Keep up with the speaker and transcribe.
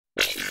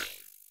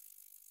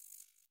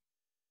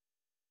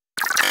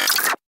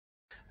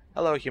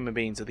Hello human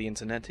beings of the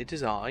internet, it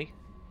is I,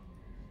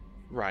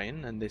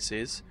 Ryan, and this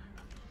is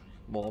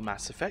more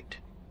Mass Effect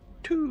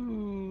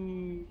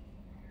 2.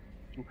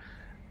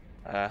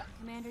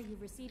 Commander, you've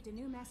received a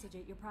new message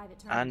at your private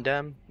terminal.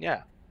 And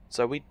yeah,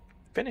 so we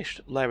finished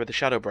Lair of the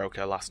Shadow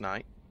Broker last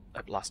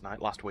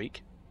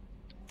week.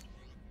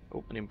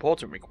 Oh, an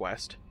important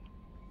request.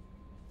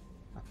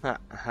 No.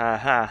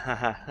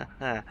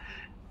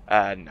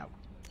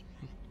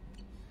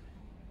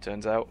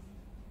 Turns out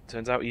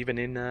even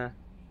in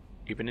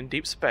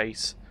deep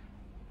space,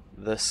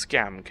 the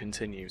scam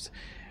continues.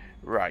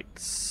 Right,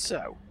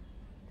 so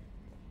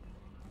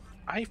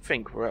I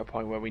think we're at a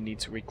point where we need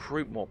to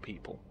recruit more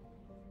people.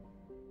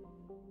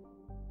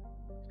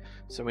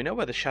 So we know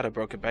where the Shadow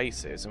Broker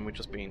base is, and we've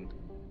just been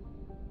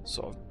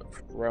sort of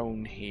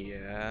thrown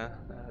here.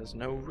 There's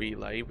no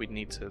relay. We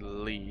need to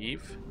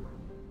leave.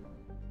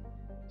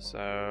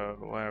 So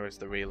where is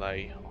the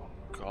relay? Oh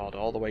God,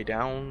 all the way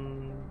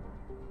down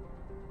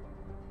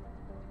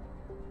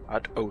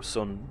at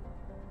Osun.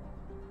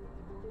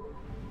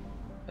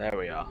 There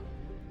we are.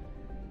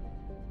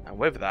 And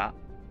with that,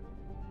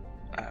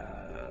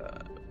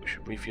 we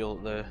should refuel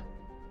the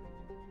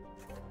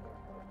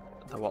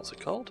what's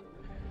it called?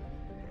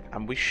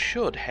 And we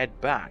should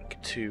head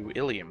back to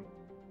Ilium,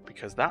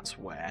 because that's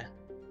where...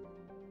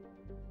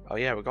 Oh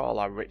yeah, we got all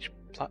our rich...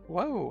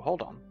 Whoa,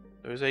 hold on.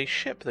 There is a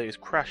ship that is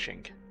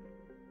crashing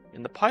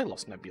in the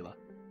Pylos Nebula.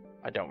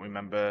 I don't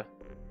remember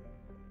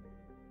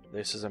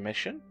this as a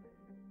mission.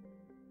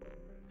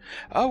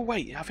 Oh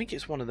wait, I think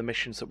it's one of the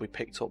missions that we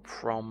picked up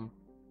from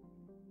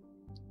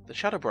the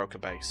Shadow Broker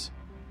base.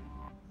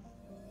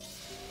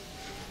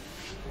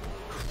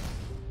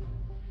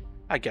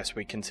 I guess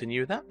we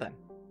continue that then.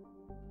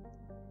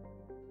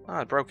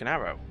 Ah, broken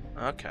arrow.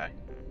 Okay.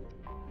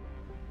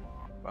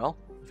 Well,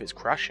 if it's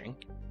crashing...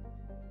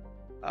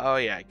 Oh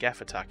yeah,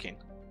 Geth attacking.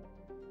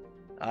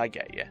 I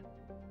get you.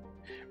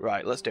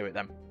 Right, let's do it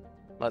then.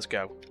 Let's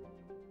go.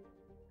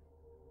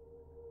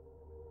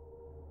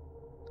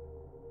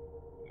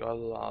 Got a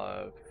lot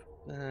of...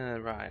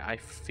 right, I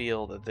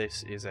feel that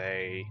this is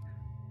a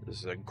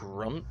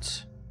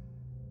grunt.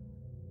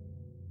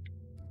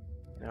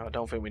 No, I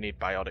don't think we need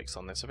biotics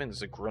on this. I think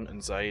there's a grunt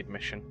and Zaid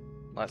mission.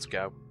 Let's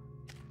go.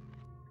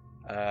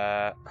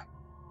 I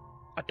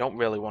don't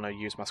really want to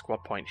use my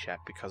squad points yet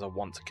because I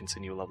want to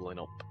continue leveling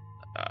up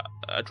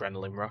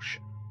Adrenaline Rush.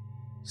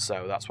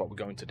 So that's what we're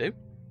going to do.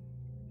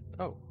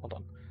 Oh, hold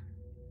on.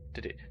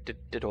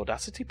 Did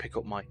Audacity pick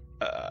up my...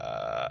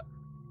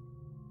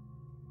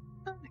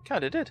 It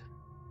kinda did.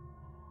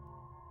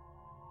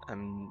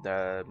 And,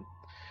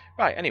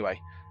 right, anyway.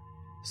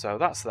 So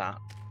that's that.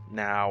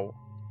 Now,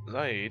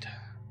 Zaid...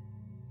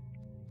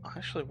 I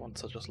actually want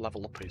to just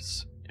level up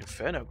his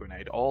Inferno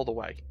Grenade all the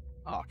way.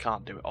 Oh, I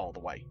can't do it all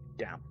the way.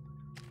 Damn.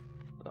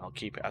 I'll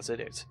keep it as it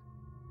is.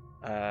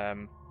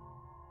 And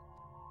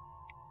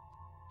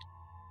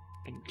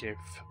give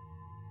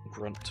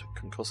Grunt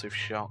concussive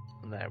shot.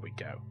 There we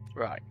go.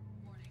 Right.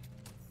 Warning.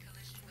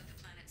 Collision with the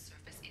planet's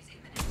surface is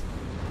imminent.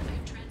 I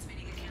am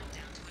transmitting a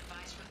countdown to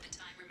advise you of the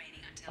time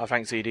remaining until... Oh,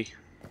 thanks, Edie.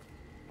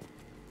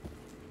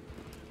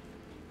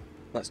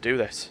 Let's do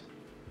this.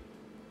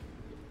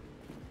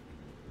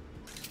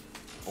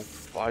 Oh,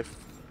 5.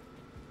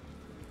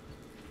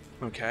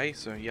 Okay,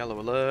 so yellow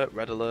alert,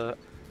 red alert.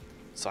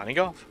 Signing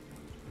off.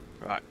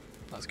 Right,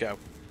 let's go.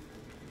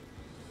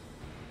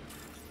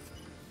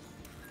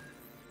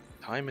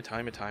 Timer.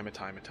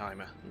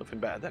 Nothing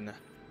better than a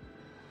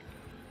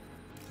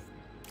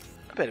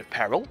bit of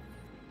peril.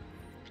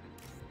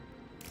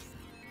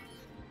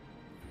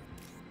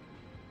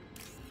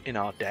 In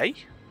our day.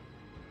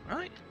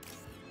 Right.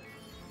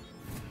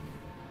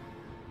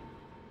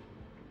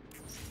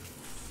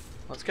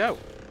 Let's go.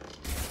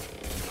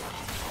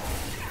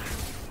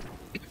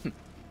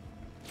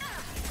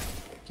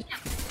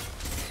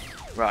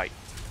 Right.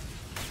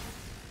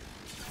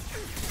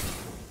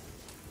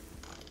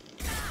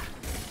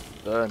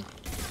 Burn.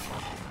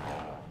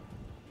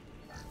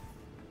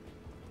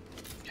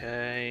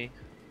 Okay.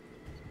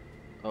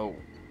 Oh.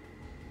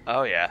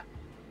 Oh yeah.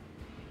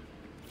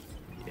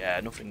 Yeah,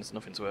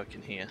 nothing's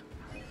working here.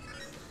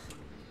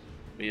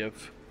 We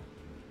have...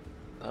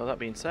 Oh, that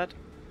being said,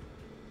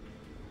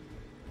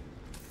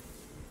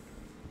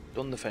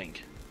 done the thing.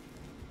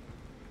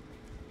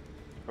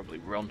 Probably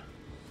run.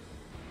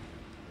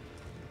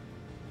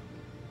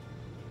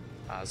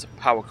 As a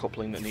power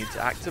coupling that needs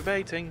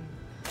activating.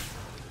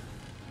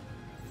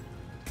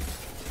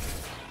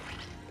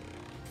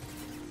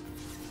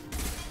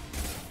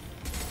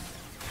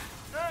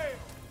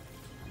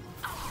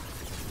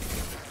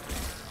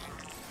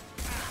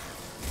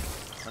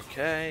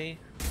 Okay.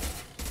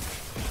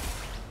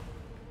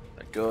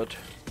 They're good.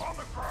 On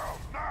the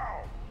ground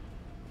now.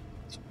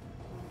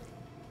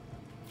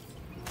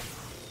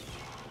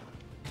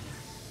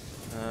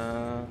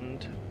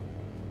 And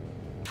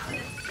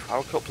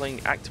power coupling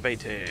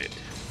activated.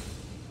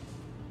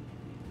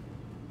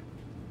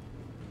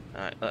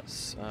 Alright,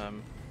 let's I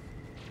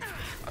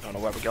don't know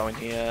where we're going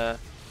here.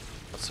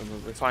 Got some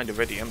refined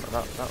iridium, but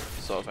that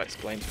sort of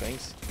explains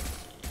things.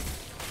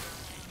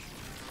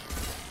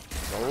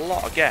 There's a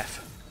lot of Geth.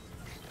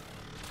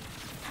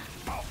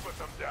 I'll put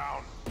them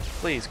down.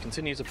 Please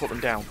continue to put them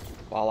down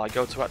while I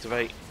go to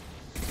activate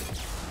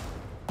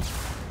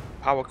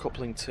power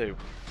coupling 2.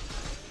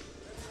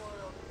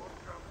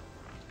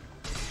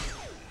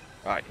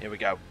 Right, here we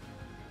go.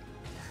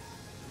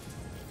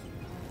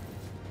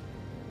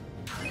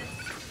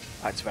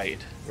 Activated.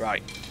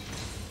 Right.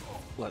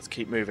 Let's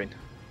keep moving.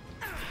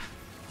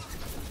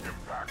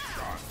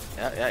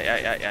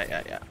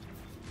 Yeah.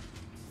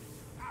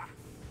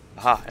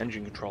 Aha,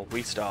 engine control.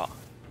 Restart.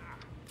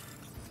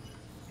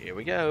 Here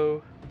we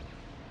go.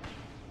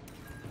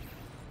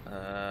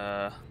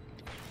 I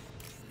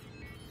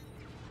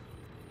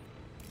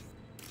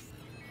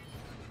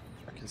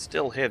can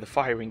still hear the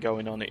firing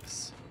going on.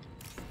 It's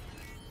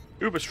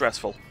uber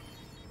stressful.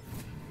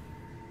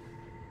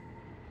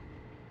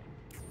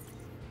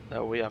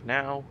 So we have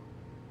now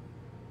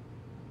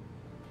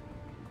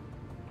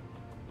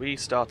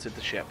restarted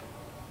the ship.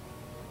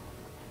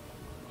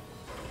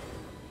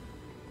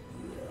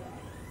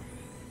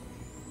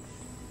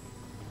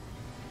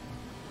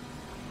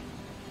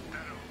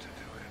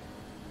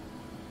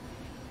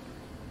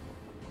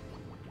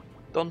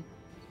 Done.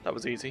 That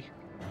was easy.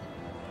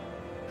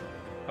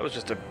 That was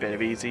just a bit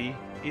of easy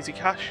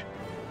cash.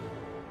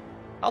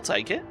 I'll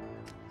take it.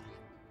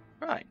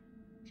 Right.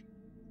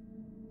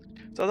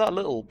 So that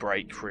little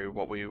break through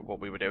what we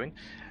were doing.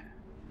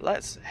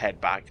 Let's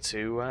head back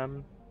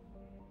to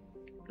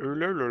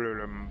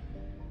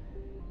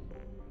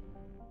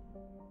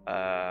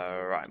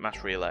right,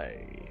 mass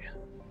relay.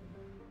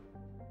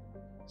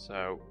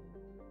 So,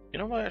 you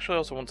know what I actually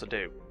also want to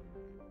do?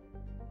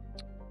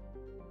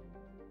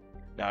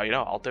 No, you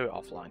know, I'll do it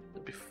offline.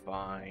 It'll be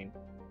fine.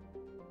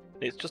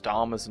 It's just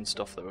armors and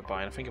stuff that we're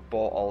buying. I think I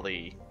bought all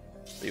the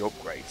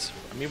upgrades.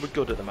 I mean, we're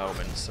good at the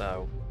moment,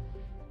 so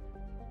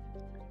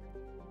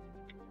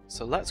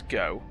let's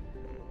go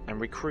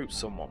and recruit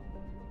someone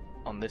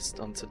on this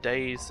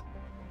today's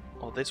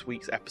or this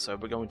week's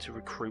episode. We're going to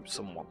recruit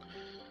someone.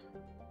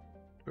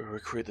 We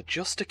recruit the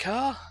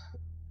Justicar,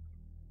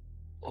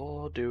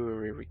 or do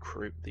we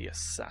recruit the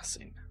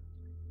assassin?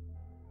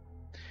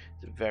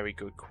 It's a very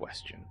good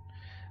question.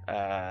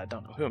 I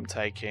don't know who I'm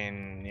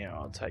taking. You know,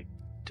 I'll take.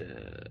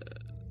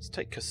 Let's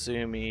take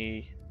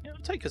Kasumi. Yeah,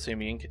 I'll take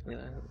Kasumi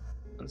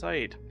and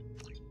Zaid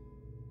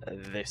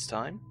this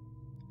time.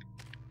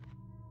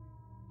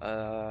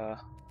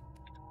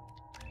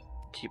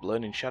 Keep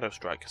learning Shadow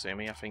Strike,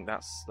 Kasumi. I think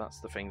that's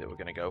the thing that we're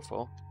going to go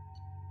for.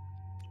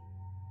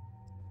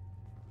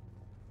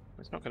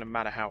 It's not going to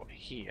matter how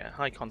here.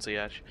 Hi,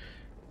 Concierge.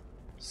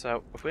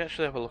 So, if we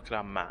actually have a look at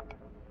our map,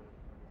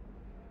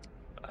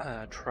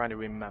 trying to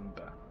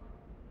remember.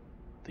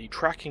 The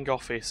tracking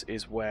office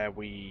is where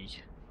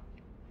we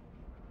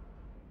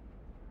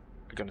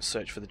are going to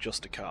search for the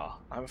Justicar.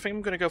 I think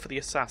I'm going to go for the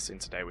assassin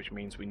today, which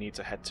means we need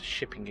to head to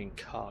shipping and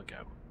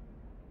cargo.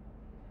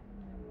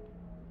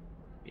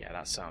 Yeah,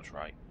 that sounds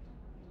right.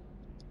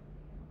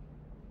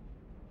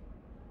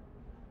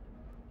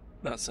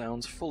 That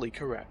sounds fully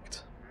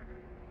correct.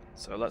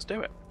 So let's do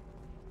it.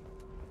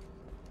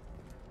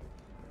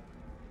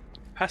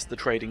 Past the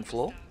trading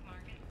floor.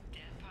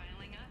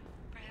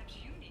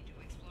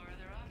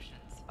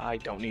 I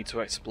don't need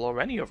to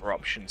explore any other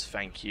options,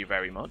 thank you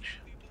very much.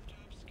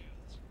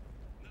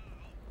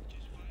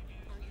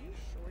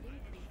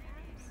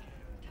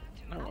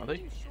 No, are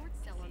they?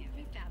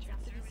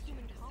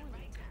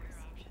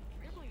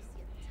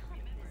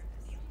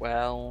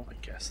 Well, I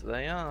guess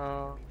they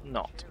are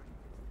not.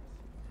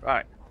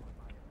 Right.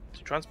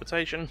 To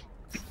transportation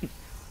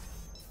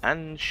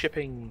and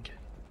shipping.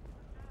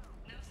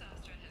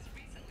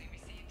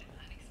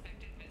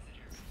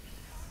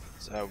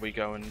 So we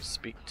go and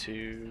speak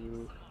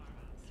to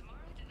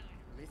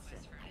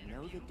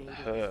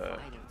her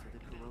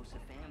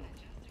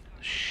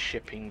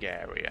shipping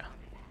area.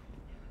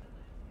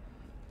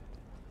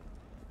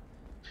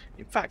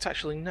 In fact,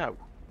 actually no.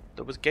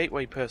 There was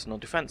Gateway Personal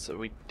Defense that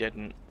we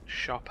didn't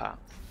shop at.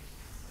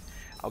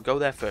 I'll go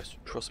there first.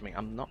 Trust me,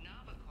 I'm not.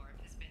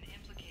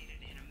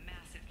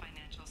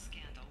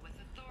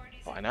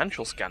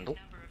 Financial scandal?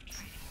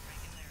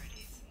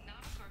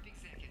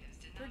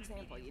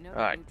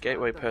 Right,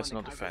 Gateway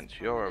Personal Defense.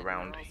 You're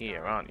around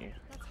here, aren't you?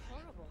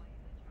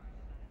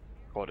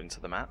 According to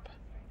the map.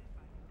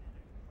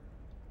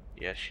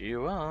 Yes,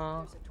 you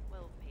are.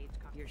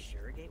 You're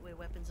sure Gateway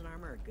weapons and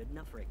armor are good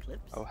enough for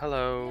Eclipse? Oh,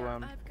 hello, Yeah,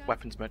 I've got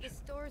weapons merchant. The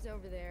store's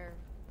over there,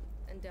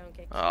 and don't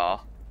get Ah,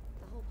 killed.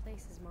 The whole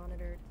place is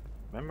monitored.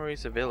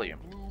 Memories of Ilium.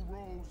 Blue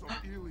rose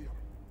of Ilium.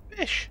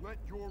 Fish! Let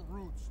your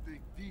roots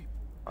dig deep.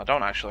 I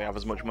don't actually have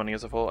as much money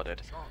as I thought I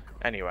did.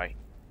 Anyway,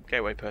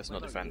 Gateway Personal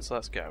Defense,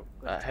 let's go.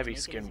 Heavy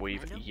skin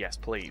weave, yes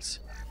please.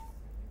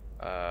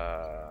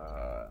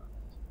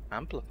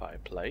 Amplifier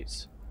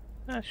plates?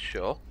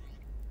 Sure.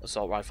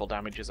 Assault rifle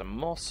damage is a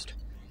must,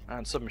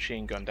 and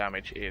submachine gun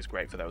damage is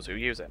great for those who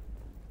use it.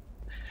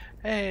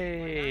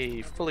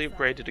 Hey, fully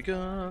upgraded a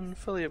gun,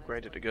 fully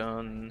upgraded a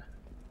gun.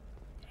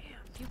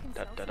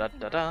 Da da da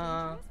da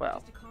da.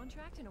 Well,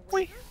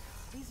 wait.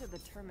 These are the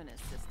terminus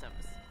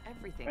systems.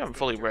 Everything. We haven't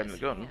fully upgraded the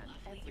gun.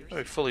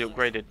 We've fully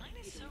upgraded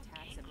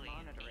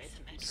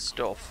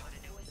stuff.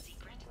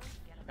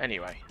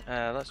 Anyway,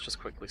 let's just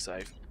quickly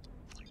save.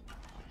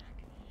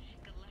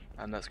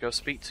 And let's go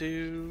speak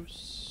to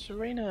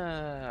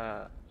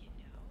Serena.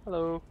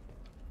 Hello.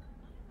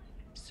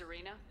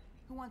 Serena?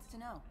 Who wants to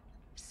know?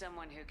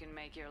 Someone who can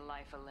make your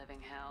life a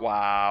living hell.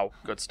 Wow,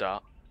 good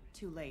start.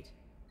 Too late.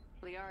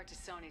 Liara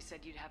Tassoni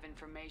said you'd have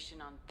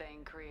information on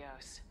Thane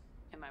Krios.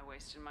 Am I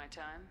wasting my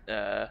time?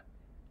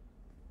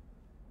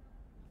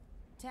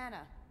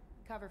 Tana,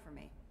 cover for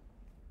me.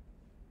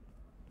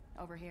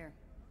 Over here.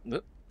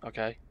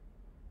 Okay.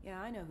 Yeah,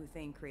 I know who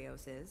Thane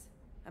Krios is.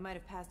 I might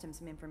have passed him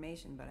some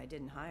information, but I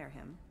didn't hire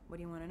him. What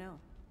do you want to know?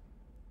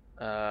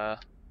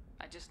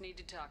 I just need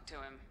to talk to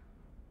him.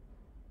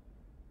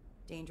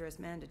 Dangerous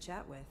man to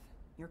chat with.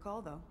 Your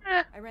call, though.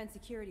 I ran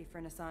security for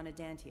Nasana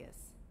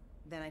Dantius.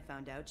 Then I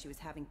found out she was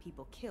having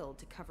people killed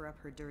to cover up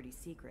her dirty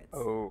secrets.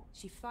 Oh.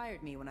 She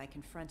fired me when I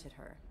confronted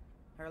her.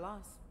 Her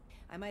loss.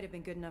 I might have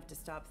been good enough to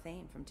stop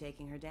Thane from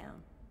taking her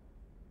down.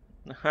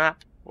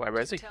 Where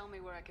is he? Tell me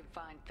where I can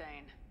find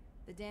Thane.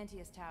 The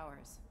Dantius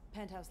Towers.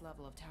 Penthouse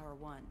level of Tower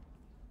 1.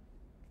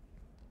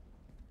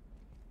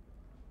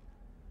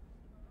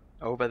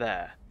 Over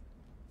there.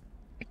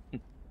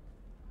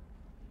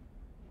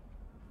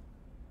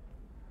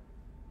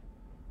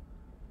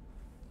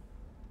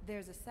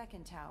 There's a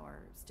second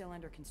tower, still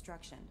under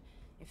construction.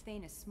 If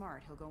Thane is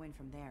smart, he'll go in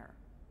from there.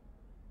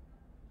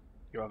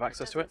 You have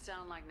access to it? Doesn't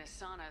sound like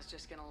Nasana's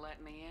just gonna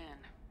let me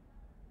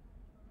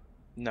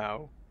in.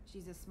 No.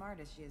 She's as smart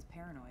as she is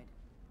paranoid.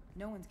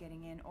 No one's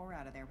getting in or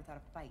out of there without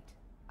a fight.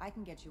 I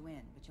can get you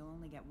in, but you'll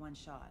only get one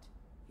shot.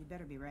 You'd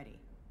better be ready.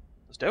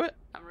 Let's do it.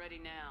 I'm ready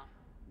now.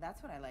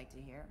 That's what I like to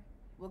hear.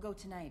 We'll go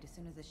tonight as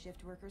soon as the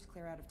shift workers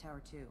clear out of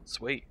Tower 2.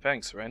 Sweet.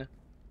 Thanks, Serena.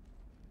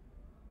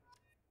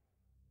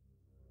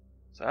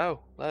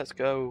 So, let's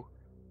go.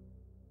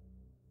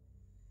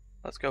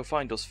 Let's go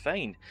find us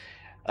Thane.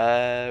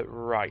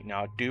 Right,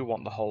 now I do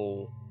want the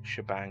whole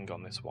shebang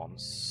on this one,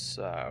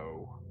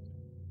 so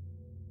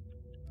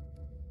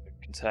we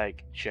can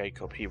take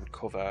Jacob. He would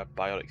cover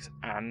biotics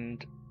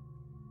and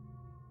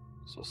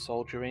sort of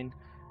soldiering,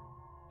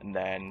 and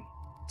then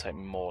take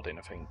Mordin,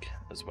 I think,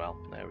 as well.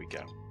 There we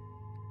go.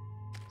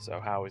 So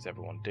how is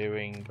everyone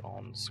doing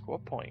on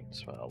squad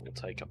points? Well, we'll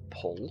take a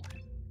pull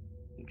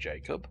from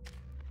Jacob.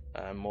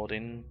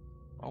 Mordin.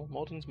 Oh,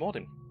 Mordin's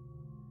Mordin.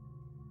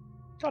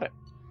 Got it.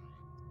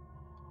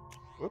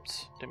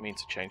 Whoops, didn't mean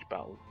to change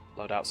battle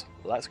loadouts.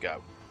 Let's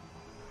go.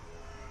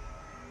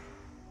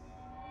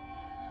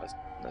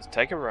 Let's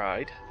take a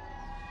ride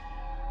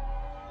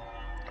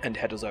and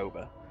head us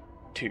over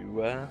to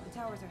The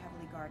towers are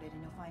heavily guarded,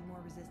 and you'll find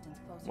more resistance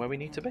closer where we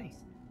the need to be.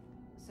 penthouse.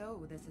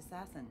 So, this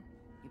assassin,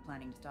 you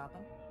planning to stop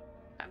him?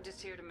 I'm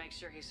just here to make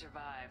sure he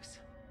survives.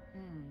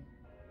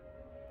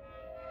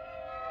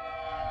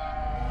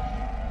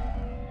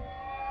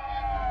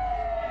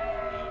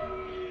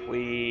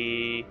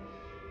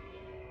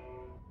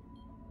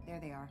 There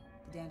they are,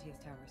 the Dantius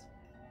Towers.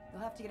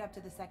 You'll have to get up to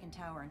the second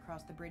tower and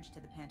cross the bridge to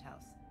the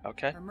penthouse.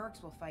 Okay. Her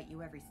mercs will fight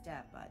you every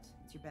step, but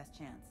it's your best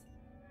chance.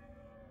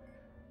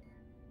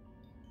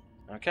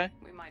 Okay.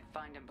 We might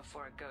find him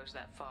before it goes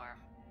that far.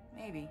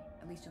 Maybe.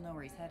 At least you'll know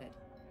where he's headed.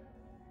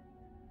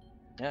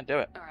 Yeah, do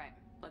it. Alright,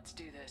 let's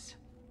do this.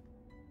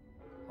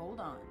 Hold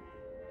on.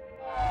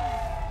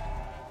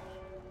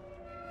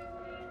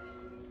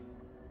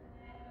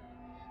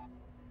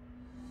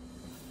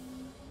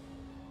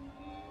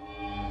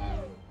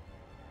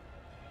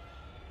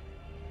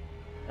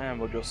 And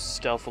we'll just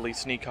stealthily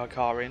sneak our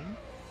car in.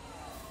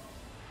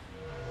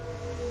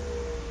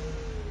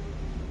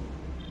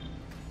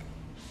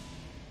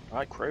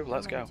 Alright, crew,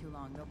 let's go. Too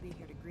long. They'll be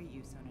here to greet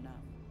you soon enough.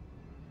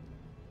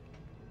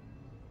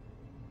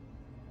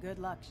 Good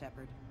luck,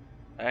 Shepard.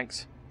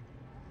 Thanks.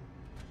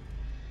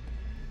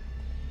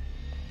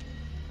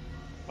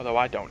 Although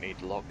I don't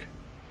need luck.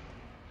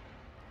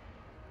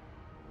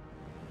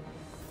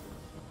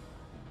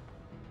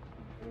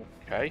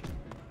 Okay.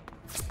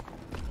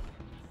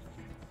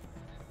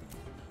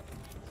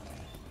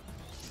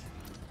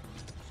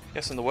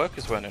 Guessing the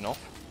workers weren't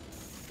enough.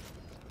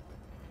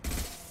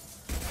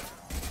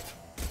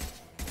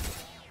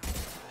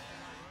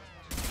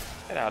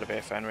 Get out of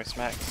here, Fenris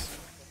Max.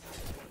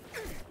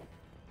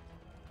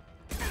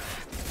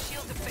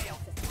 Shield to fail.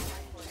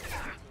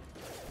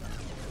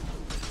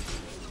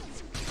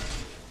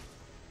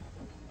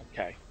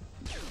 Okay.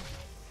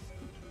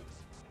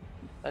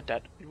 They're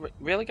dead.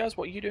 Really, guys?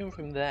 What are you doing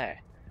from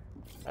there?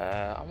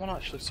 I want to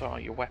actually sort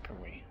out your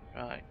weaponry.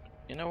 Right.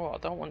 You know what? I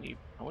don't want you.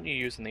 I want you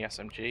using the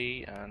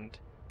SMG, and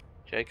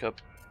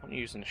Jacob, I want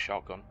you using the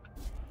shotgun.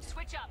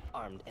 Switch up.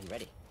 Armed and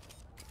ready.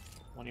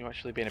 I want you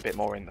actually being a bit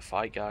more in the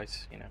fight,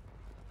 guys. You know.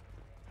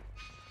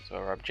 So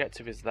our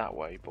objective is that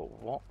way, but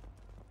what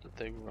did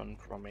they run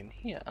from in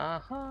here?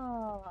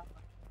 Aha!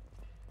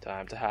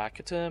 Time to hack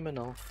a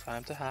terminal.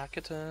 Time to hack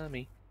a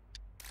termy.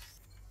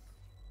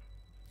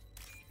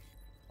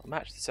 I'll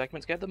match the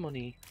segments, get the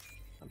money,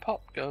 and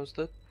pop goes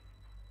the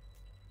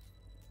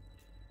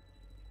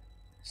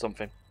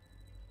something.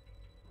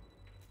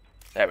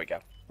 There we go.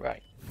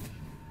 Right.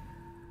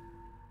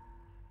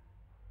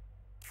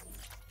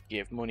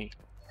 Give money.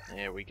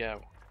 There we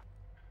go.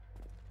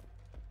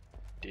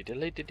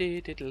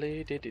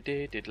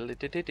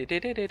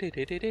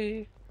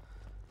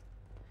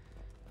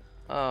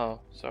 Oh,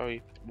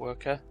 sorry,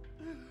 worker.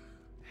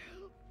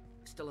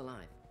 Still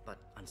alive, but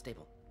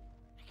unstable.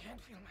 I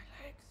can't feel my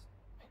legs.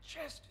 My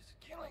chest is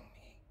killing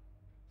me.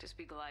 Just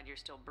be glad you're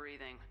still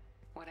breathing.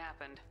 What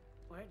happened?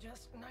 We're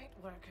just night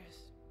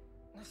workers.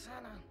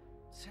 Nasana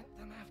sent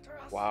them after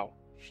us. Wow.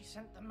 She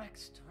sent the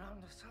mechs to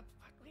round us up,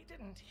 but we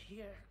didn't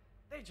hear.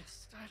 They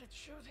just started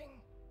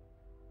shooting.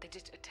 They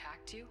just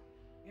attacked you?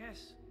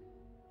 Yes.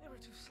 They were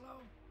too slow.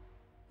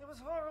 It was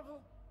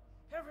horrible.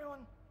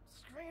 Everyone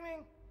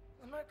screaming.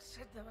 The mechs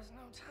said there was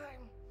no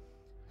time.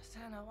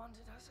 Nasana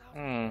wanted us out of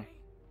the way.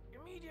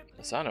 Immediately.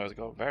 Asano has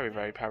got very,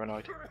 very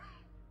paranoid.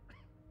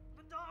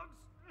 The dogs.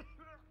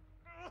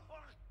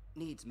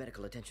 Needs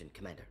medical attention,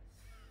 Commander.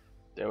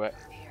 Do it.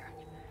 Here.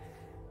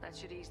 That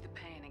should ease the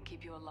pain and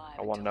keep you alive.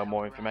 I want to know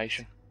more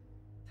information.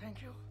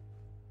 Thank you.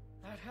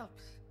 That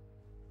helps.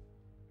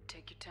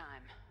 Take your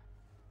time.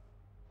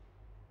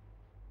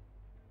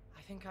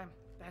 I think I'm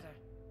better.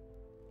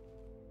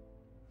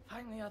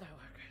 Find the other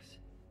workers.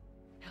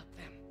 Help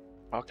them.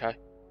 Okay.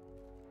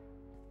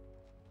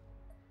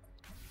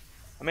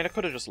 I mean, I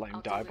could have just let him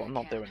I'll do die, what but I I'm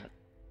not can. doing it.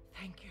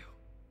 Thank you.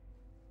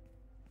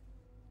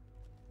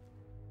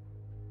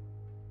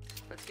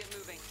 Let's get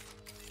moving.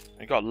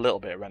 I got a little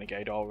bit of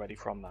renegade already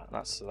from that.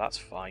 That's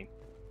fine.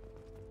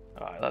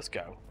 All right, let's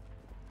go.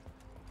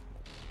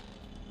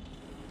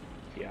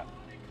 Yeah.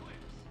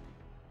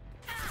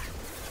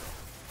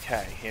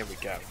 Okay, here we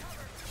go.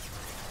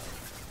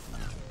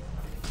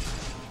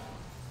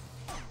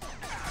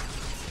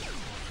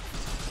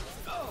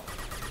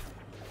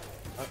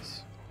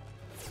 Let's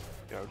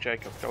go,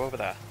 Jacob. Go over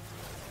there.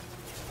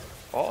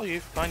 Oh, you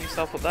find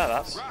yourself up there.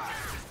 That's On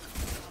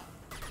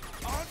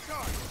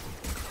target.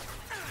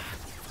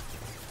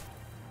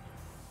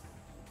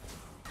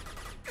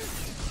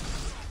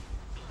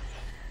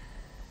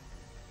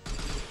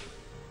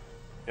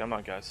 come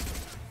on, guys.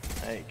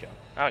 There you go.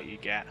 Out you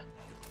get.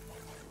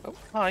 Oh,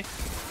 hi.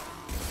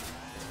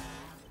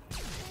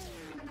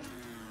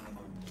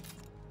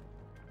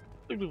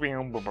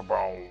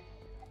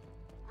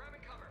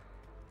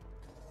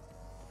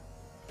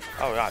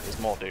 Oh, right, there's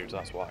more dudes,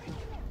 that's why.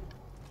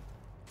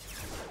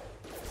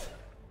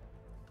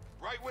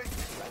 Right wing.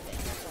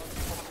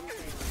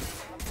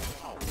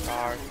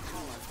 Sorry.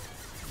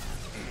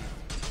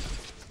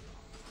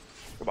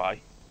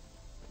 Goodbye.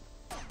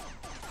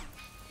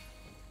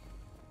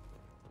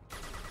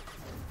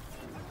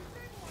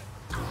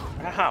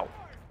 How?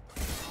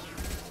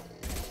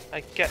 I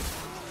get.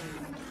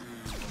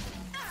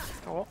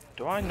 Oh, what?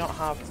 Do I not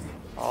have?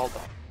 Hold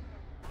on.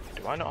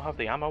 Do I not have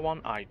the ammo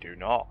one? I do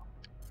not.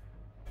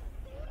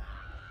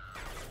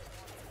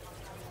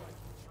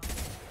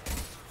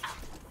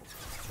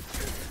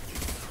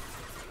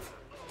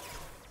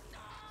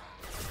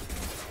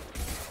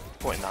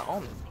 Putting that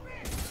on.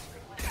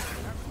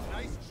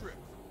 Nice trip.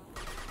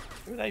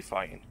 Who are they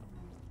fighting?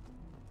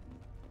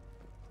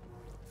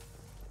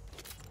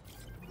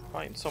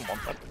 Fighting someone.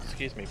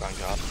 Excuse me,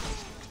 Vanguard.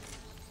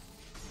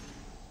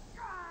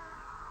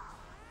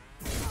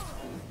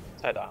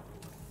 Take that.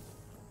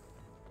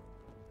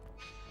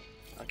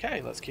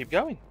 Okay, let's keep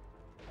going.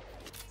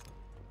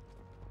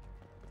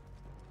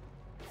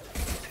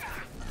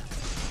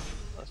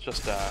 Let's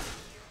just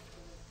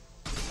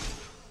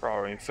throw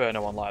our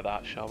Inferno on like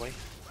that, shall we?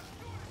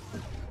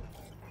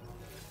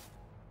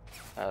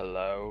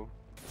 Hello.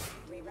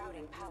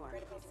 Rerouting power.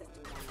 Critical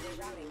system down.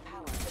 Rerouting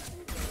power.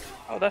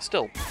 Oh, they're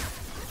still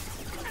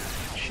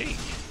cheek.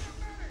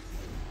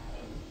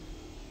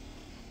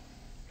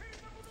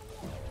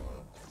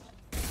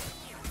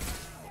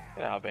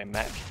 Get out of here,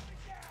 mech.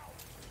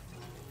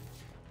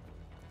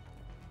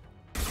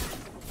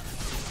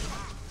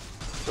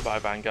 Goodbye,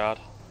 Vanguard.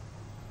 It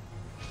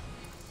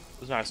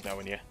was nice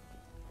knowing you.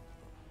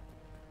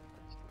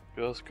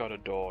 Just got a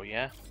door,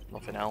 yeah?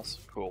 Nothing else?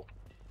 Cool.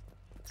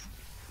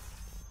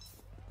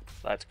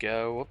 Let's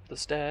go up the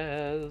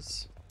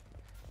stairs.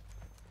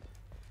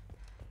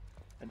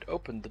 And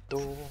open the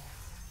door.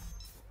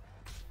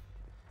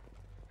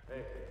 Hey,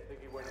 I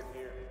think he went in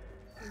here.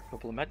 A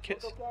couple of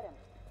medkits. Go get him.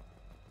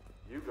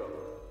 You go.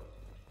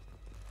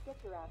 Get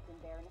your ass in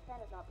there, and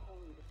Nathana's not paying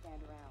you to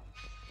stand around.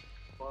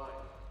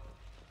 Fine.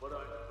 But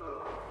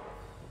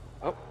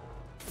Oh.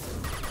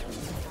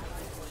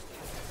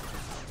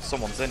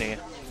 Someone's in here.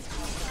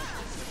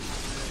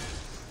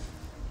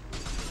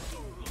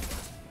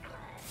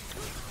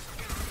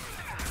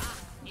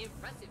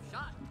 Impressive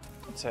shot.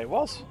 I'd say it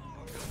was.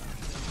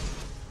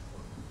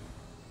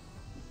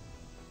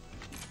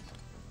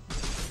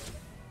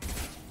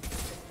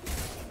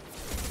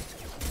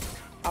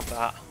 Have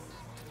that.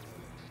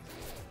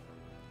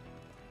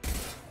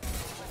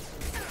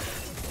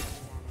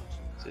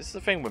 So this is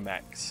the thing with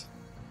mechs.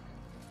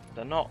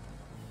 They're not.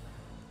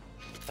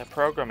 Their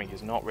programming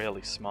is not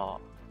really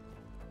smart.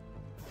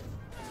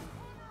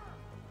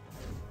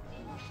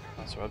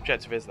 So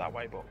objective is that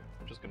way, but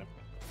I'm just gonna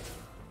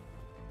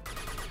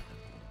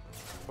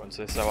go into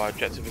this. So our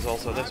objective is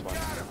also this way.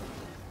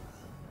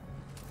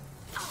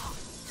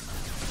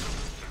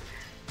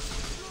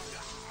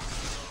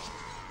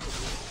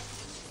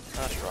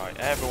 That's right,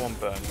 everyone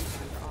burn.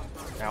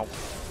 Ow.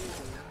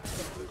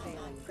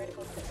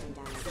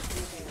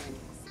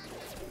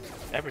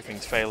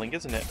 Everything's failing,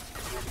 isn't it?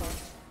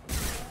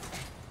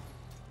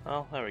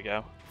 Oh, there we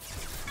go.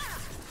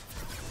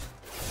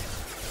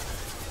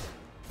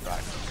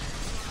 Right.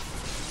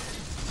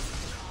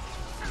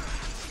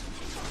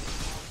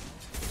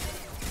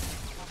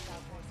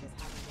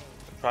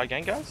 Try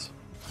again, guys.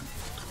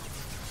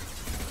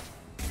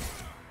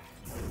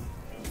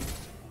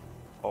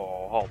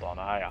 Oh, hold on,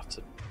 I have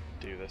to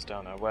do this,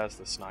 don't I? Where's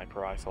the sniper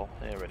rifle?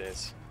 Here it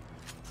is.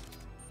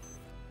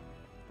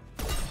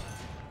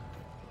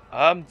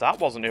 That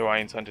wasn't who I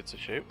intended to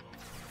shoot.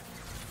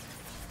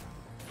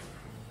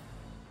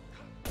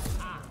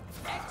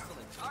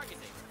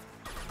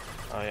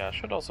 Oh yeah, I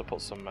should also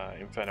put some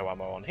Inferno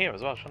ammo on here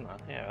as well, shouldn't I?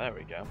 Yeah, there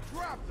we go.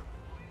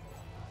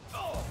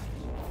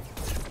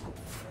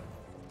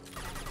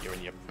 You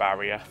and your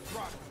barrier.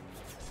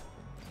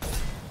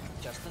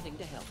 Just the thing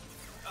to help.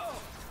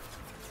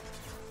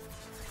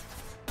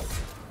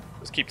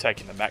 Just keep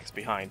taking the mechs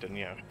behind and,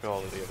 you know, all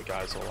of the other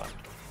guys all that.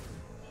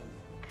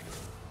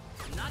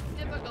 Not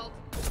difficult.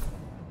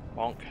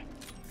 Bonk.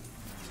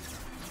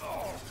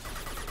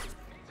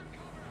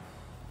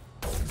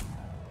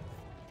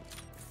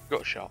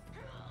 Got a shot.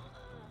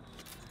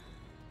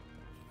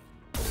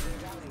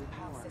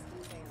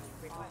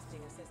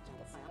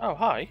 Oh,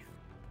 hi.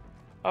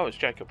 Oh, it's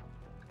Jacob.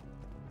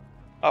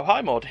 Oh,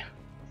 hi, Maud.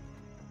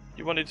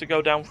 You wanted to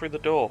go down through the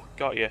door.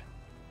 Got you.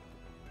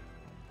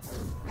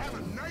 Have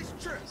a nice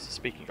trip.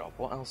 Speaking of,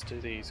 what else do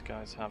these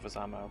guys have as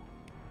ammo?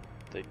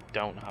 They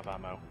don't have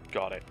ammo.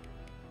 Got it.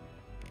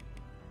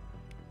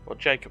 Well,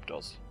 Jacob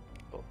does,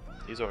 but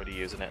he's already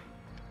using it.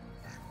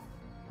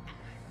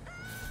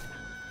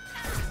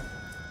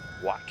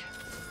 Whack.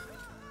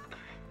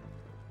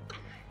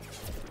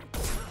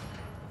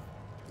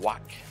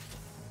 Whack.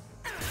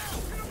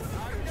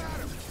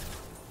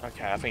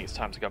 Okay, I think it's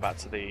time to go back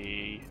to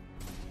the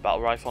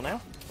battle rifle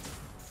now.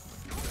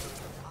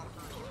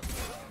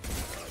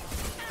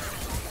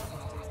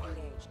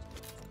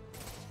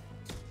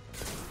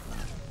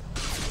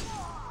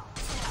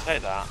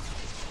 Take that.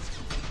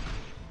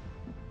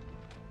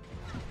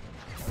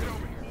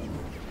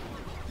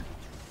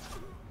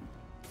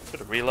 Could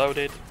have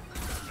reloaded.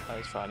 Oh,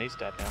 he's fine, he's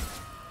dead now.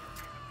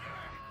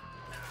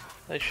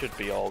 They should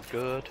be all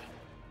good.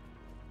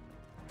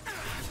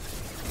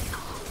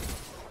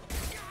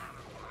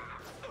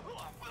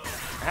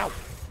 Ow!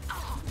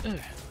 Ugh.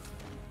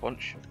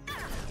 Bunch.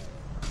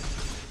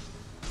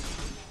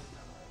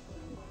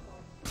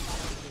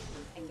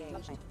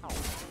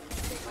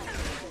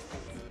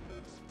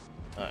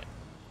 Alright. Are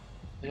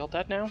you all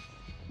dead now?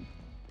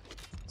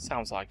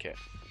 Sounds like it.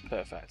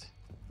 Perfect.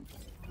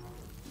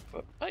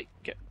 But, hey,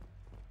 get...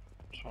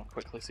 Just want to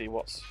quickly see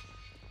what's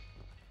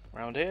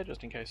around here,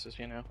 just in case there's,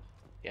 you know...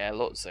 Yeah,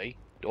 look, see?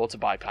 Door to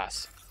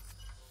bypass.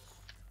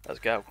 Let's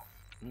go.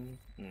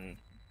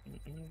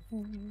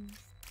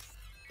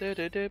 Do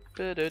do do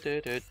do do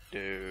do do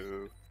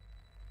do.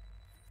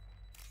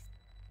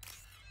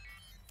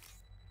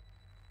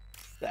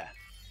 There.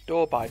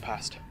 Door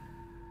bypassed.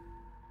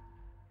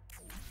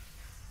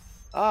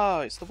 Oh,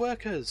 it's the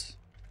workers.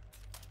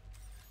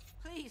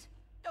 Please,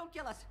 don't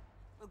kill us.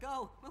 We'll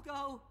go. We'll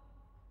go.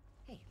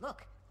 Hey,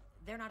 look.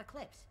 They're not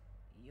Eclipse.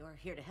 You're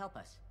here to help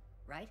us,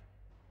 right?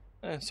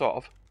 Sort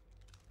of.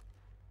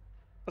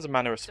 As a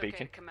manner of It's okay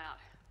speaking. to come out.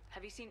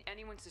 Have you seen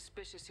anyone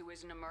suspicious who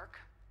isn't a merc?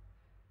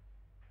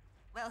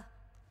 Well,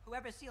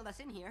 whoever sealed us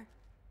in here.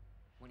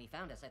 When he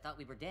found us, I thought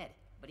we were dead,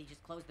 but he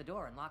just closed the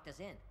door and locked us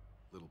in.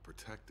 Little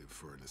protective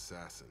for an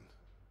assassin.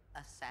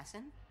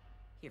 Assassin?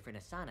 Here for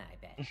Nasana, I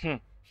bet.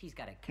 She's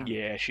got a coming.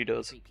 Yeah, she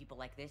does. Treat people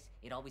like this,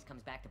 it always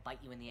comes back to bite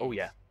you in the ass. Oh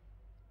yeah.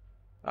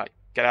 Alright,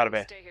 get out of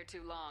here. Stay here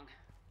too long.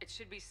 It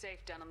should be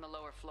safe down on the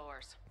lower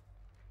floors.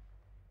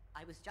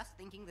 I was just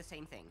thinking the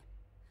same thing.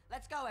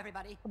 Let's go,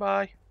 everybody.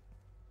 Bye.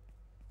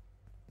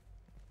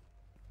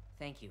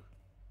 Thank you.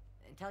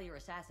 And tell your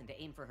assassin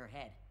to aim for her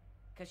head,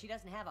 because she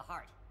doesn't have a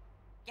heart.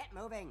 Get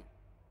moving.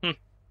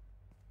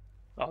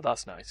 Oh,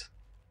 that's nice.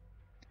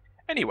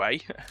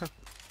 Anyway,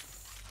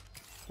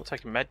 we'll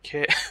take a med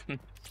kit.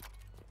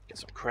 Get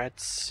some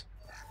creds.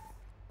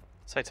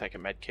 Say take a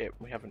med kit.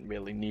 We haven't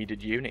really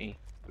needed Unity.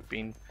 We've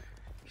been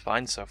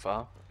fine so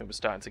far. I think we're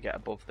starting to get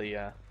above the.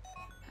 I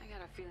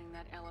got a feeling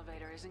that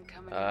elevator isn't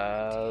coming.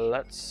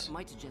 Let's.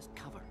 Might just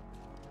cover.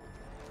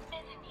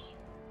 Bethany,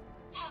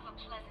 have a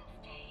pleasant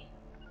stay.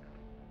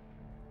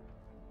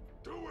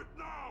 Do it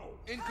now.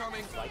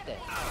 Incoming. Right there.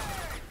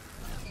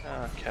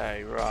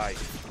 Okay, right.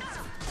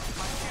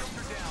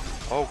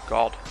 Oh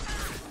god.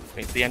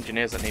 It's the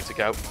engineers that need to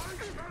go.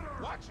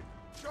 Watch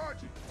it. Charge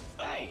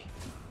it. Hey.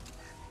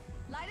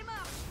 Light him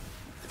up.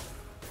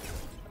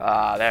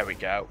 Ah, there we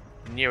go.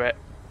 Knew it.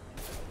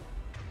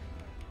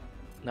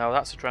 No,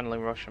 that's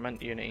adrenaline rush. I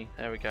meant Unity.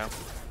 There we go.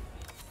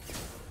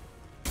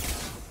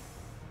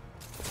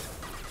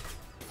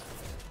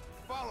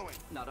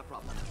 Not a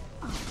problem.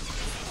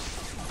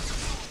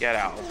 Get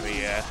out of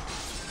here.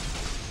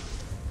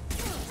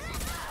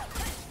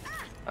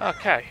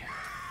 Okay.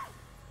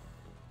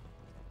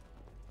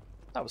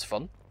 That was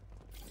fun.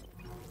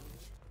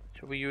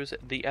 Shall we use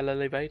the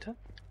elevator?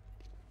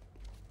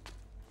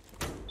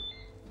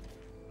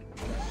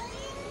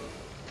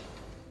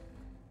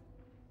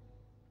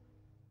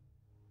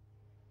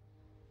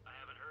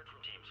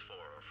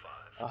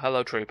 Oh,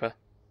 hello, Trooper.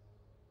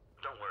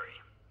 Don't worry.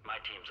 My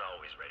team's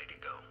always ready to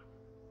go.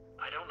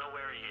 I don't know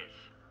where he is.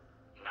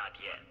 Not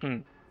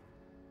yet.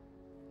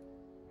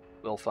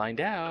 We'll find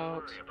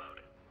out. Don't worry about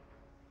it.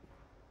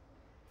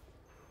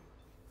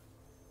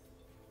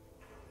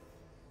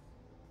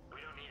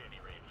 We don't need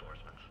any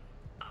reinforcements.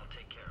 I'll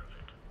take care of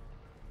it.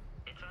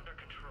 It's under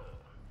control.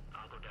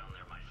 I'll go down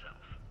there myself.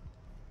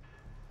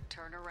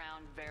 Turn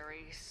around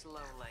very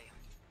slowly.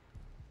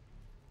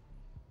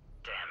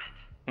 Damn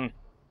it.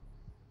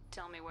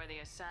 Tell me where the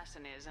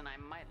assassin is and I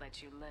might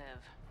let you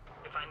live.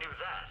 If I knew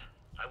that,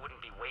 I wouldn't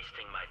be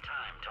wasting my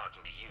time talking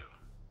to you.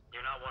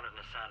 You're not one of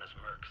Nasana's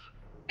mercs.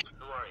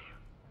 Who are you?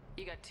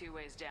 You got 2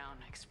 ways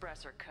down,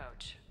 express or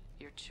coach.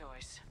 Your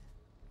choice.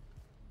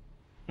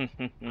 Look,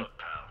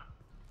 pal.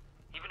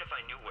 Even if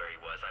I knew where he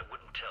was, I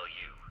wouldn't tell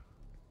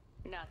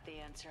you. Not the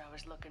answer I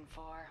was looking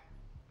for.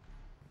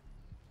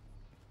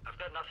 I've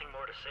got nothing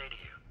more to say to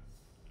you.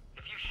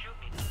 If you shoot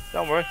me...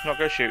 Don't worry, I'm not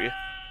going to shoot you.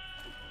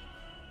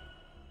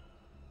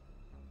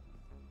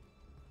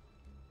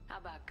 How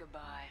about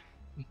goodbye?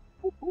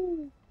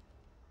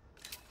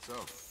 So,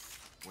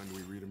 when do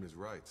we read him his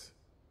rights?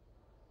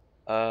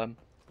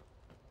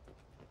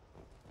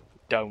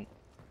 Don't.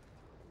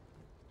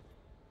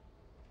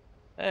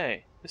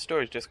 Hey, this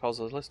storage disk holds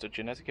a list of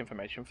genetic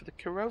information for the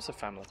Kurosa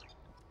family.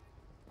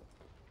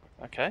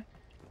 Okay.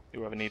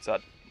 Whoever needs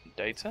that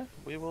data,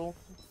 we will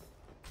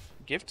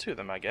give to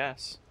them, I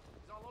guess.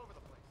 He's all over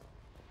the place.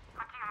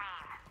 What do you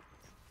mean?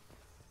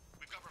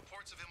 We've got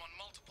reports of him on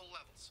multiple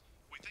levels.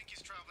 We think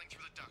he's traveling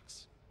through the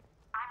ducts.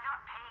 I'm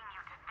not paying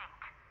you to think.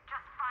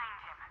 Just find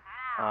him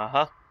now.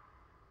 Uh-huh.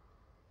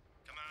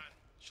 Come on.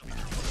 She'll be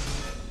through.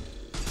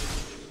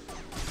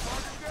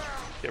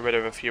 Get rid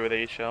of a few of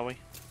these, shall we?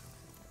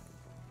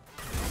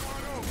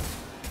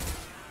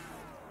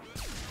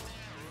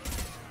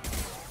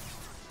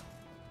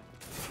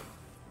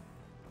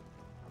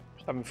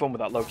 Just having fun with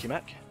that Loki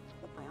mech.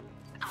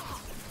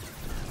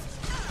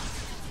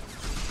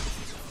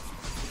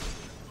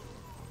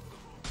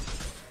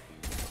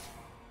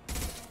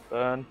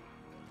 Burn.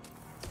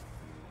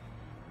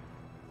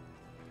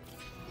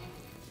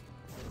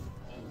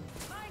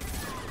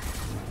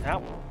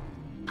 Ow.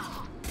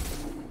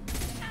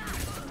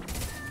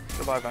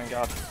 Goodbye,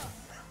 Vanguard.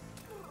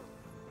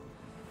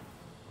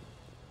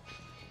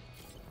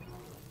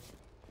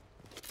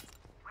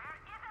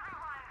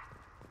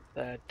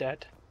 They're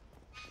dead.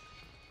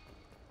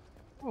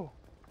 Oh.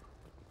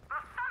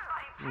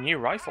 New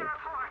rifle.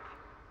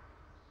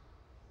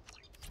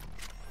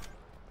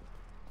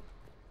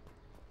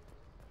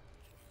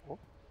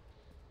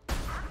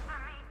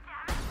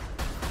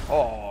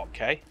 Oh,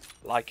 okay.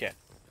 Like it.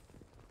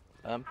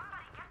 We're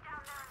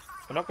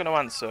not going to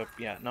answer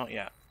yet, not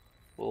yet.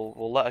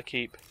 We'll let her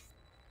keep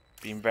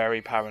being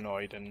very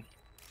paranoid and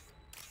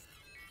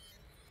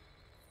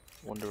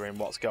wondering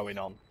what's going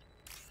on.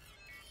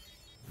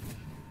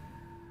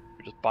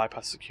 We just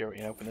bypass security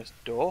and open this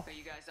door. Are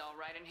you guys all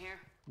right in here?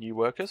 New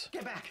workers.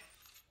 Get back!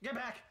 Get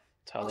back!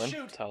 Tell I'll him.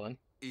 shoot. Tell him.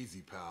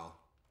 Easy, pal.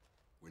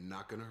 We're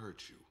not gonna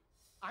hurt you.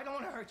 I don't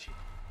want to hurt you.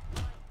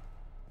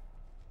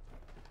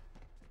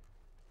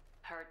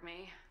 Hurt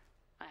me?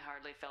 I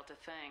hardly felt a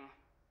thing.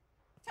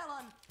 Tell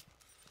him!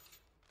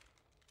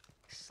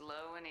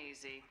 Slow and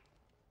easy.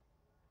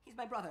 He's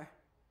my brother.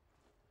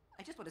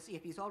 I just want to see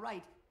if he's all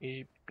right.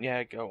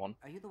 Yeah, go on.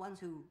 Are you the ones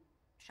who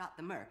shot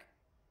the merc?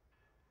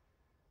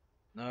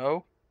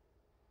 No.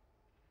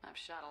 I've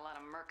shot a lot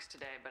of mercs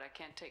today, but I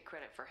can't take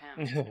credit for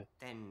him.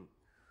 Then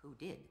who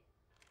did?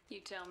 You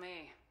tell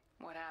me.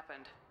 What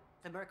happened?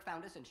 The merc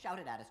found us and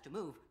shouted at us to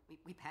move.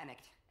 We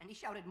panicked, and he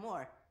shouted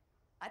more.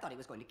 I thought he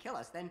was going to kill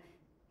us, then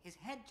his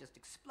head just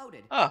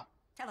exploded. Ah.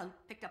 Talon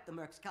picked up the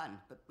merc's gun,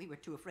 but we were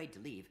too afraid to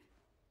leave.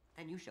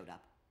 Then you showed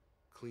up.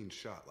 Clean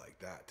shot like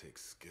that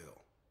takes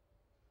skill.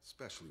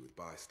 Especially with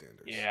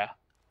bystanders. Yeah.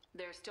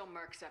 There's still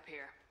mercs up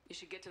here. You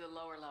should get to the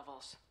lower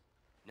levels.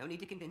 No need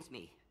to convince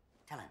me.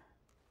 Talon,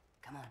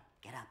 come on,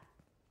 get up.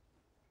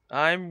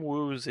 I'm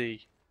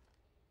woozy.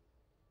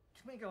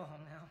 Can we go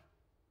home now?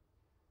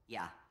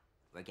 Yeah,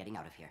 we're getting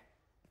out of here.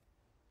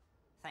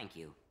 Thank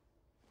you.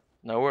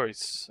 No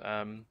worries.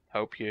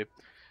 Hope your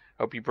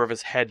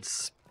brother's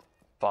head's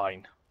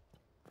fine.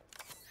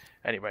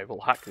 Anyway, we'll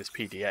hack this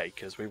PDA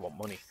because we want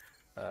money.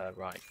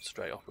 Right,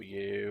 straight off with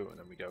you, and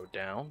then we go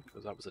down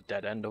because that was a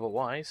dead end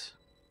otherwise.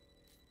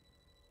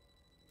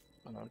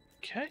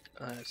 Okay,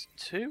 there's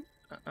 2,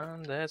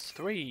 and there's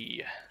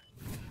 3.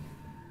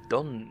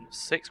 Done.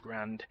 6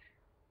 grand.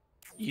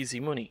 Easy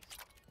money.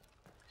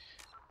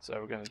 So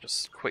we're going to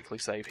just quickly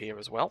save here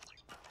as well.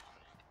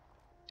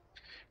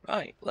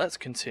 Right, let's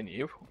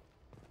continue.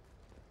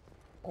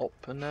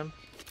 Up and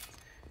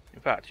In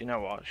fact, you know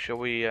what? Shall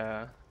we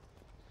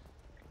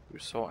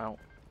sort out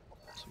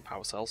some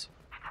power cells?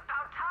 It's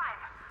about time.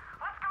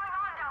 What's going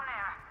on down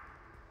there?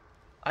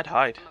 I'd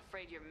hide. I'm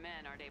afraid your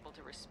men aren't able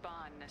to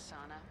respond,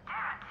 Nasana.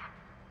 Damn it.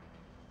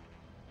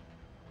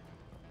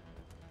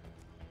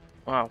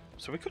 Wow,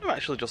 so we could have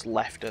actually just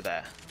left her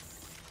there.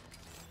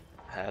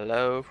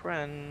 Hello,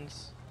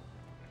 friends.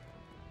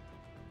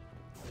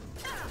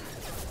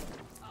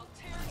 I'll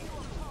tear you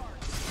apart.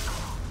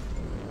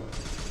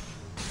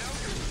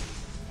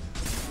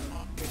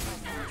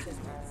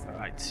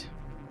 Alright.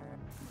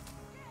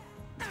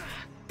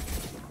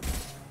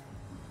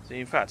 See,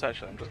 in fact,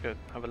 actually, I'm just going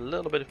to have a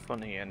little bit of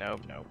fun here. No,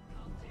 no.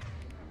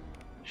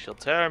 She'll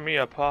tear me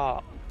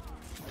apart.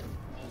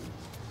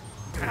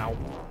 Ow.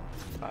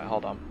 Alright,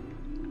 hold on.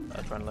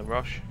 Adrenaline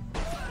rush.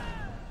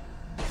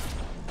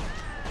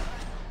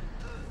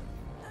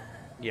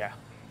 Yeah.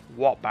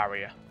 What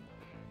barrier?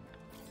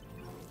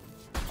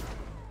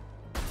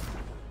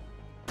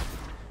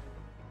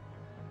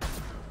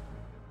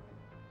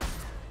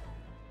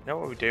 You know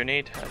what we do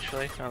need,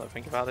 actually, now that I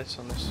think about this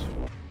on this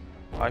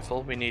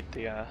rifle? We need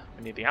the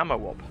ammo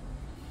wub.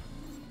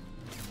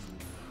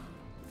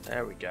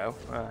 There we go.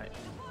 Right.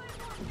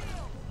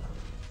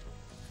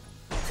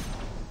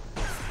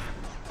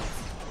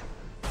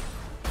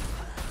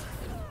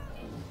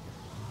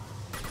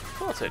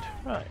 Sorted.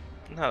 Right.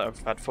 Now that I've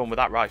had fun with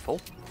that rifle.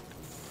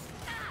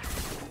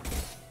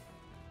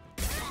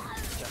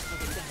 Just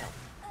looking to help.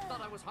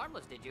 Thought I was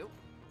harmless, did you?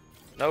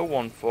 No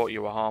one thought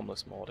you were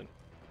harmless, Morden.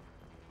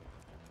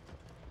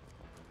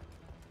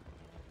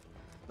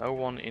 No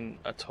one in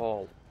at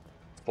all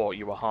thought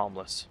you were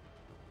harmless.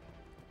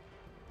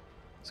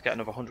 Let's get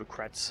another 100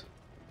 creds.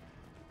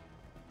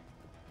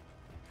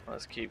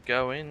 Let's keep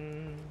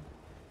going.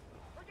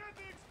 Forget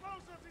the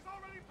explosives. He's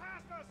already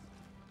past us.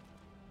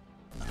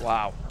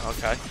 Wow,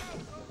 okay.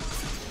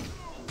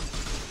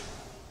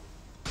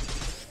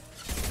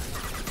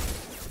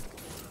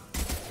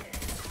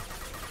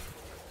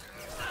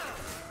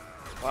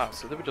 Wow,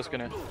 so they were just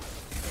gonna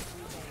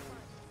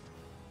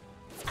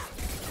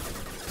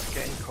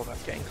get in cover,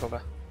 get in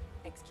cover.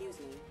 Excuse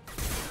me.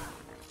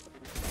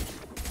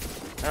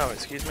 Oh,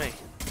 excuse me.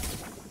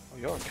 Oh,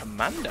 you're a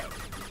commando.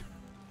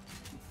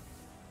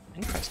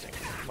 Interesting.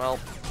 Well,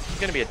 I'm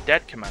gonna be a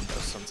dead commando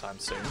sometime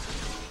soon.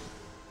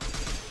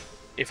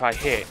 If I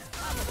hit.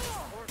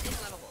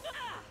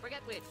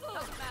 Forget which.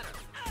 Doesn't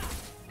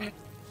matter.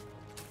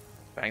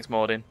 Thanks,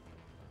 Morden.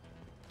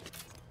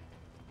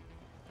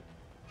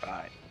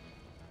 Right.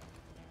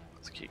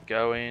 Let's keep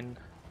going.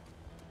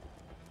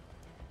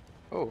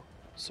 Oh,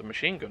 some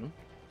machine gun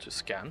to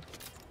scan.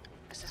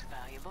 This is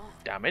valuable.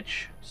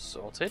 Damage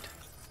sorted.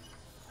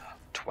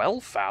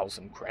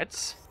 12,000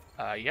 creds.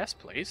 Yes,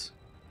 please.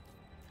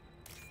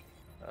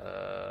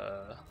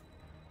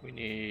 We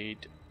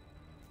need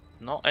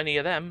not any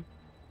of them.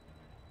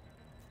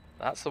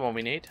 That's the one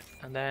we need.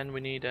 And then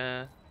we need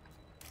that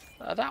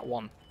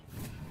one.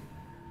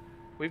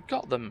 We've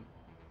got them.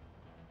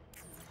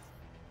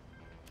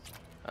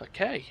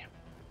 Okay.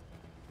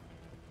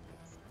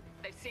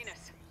 They've seen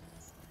us.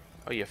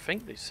 Oh, you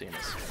think they've seen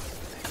us?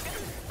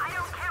 I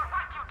don't care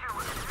what you do.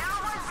 Your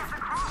life is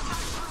across.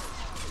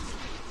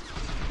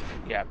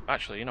 Yeah,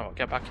 actually, you know what?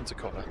 Get back into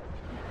cover.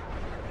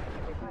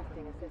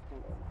 Requesting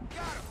assistance.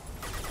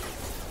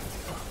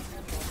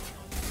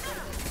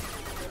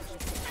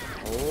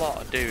 A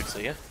lot of dudes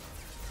here.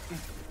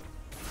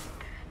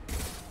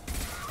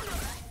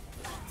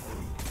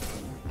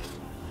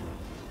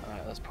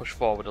 Alright, let's push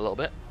forward a little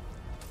bit.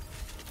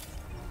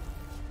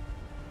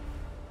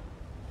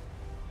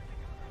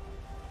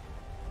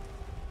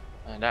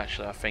 And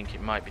actually, I think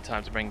it might be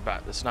time to bring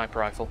back the sniper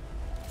rifle.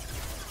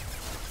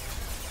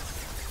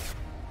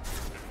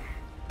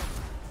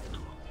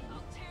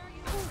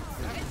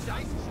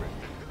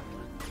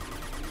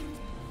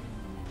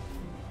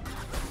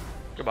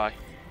 Goodbye.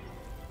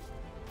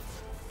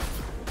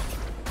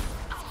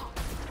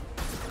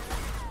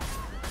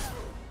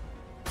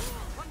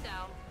 One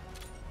down.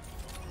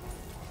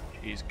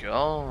 He's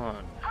gone.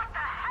 What the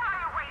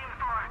hell are you waiting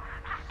for?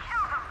 Just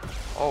kill them.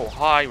 Oh,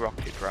 hi,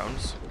 rocket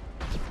drones.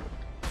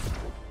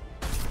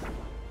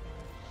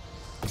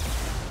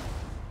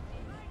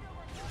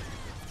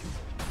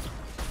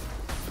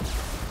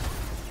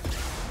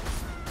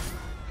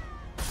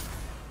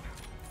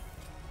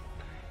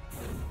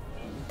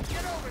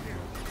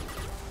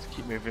 Let's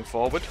keep moving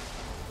forward.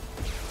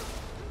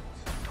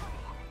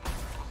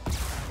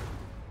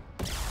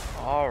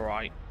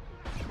 Alright.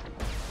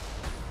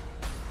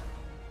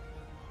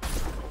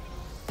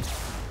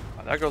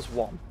 Oh, there goes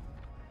one.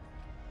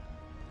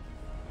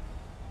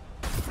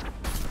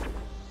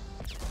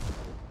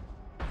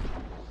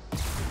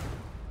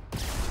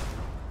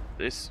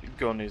 This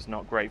gun is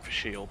not great for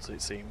shields,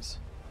 it seems.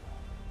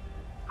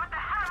 What the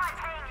hell am I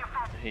paying you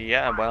for?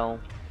 Yeah, well,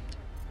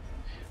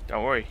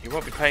 don't worry, you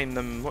won't be paying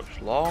them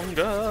much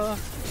longer.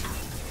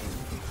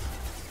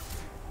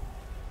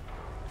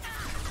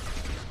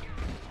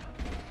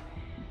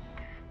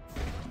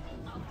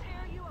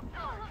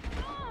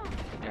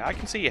 Yeah, I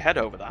can see your head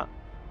over that.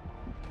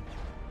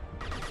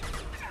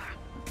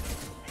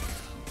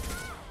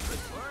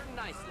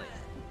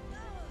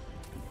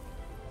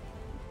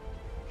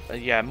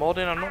 Yeah,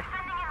 Mordin, I'm not...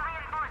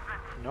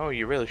 No,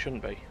 you really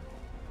shouldn't be.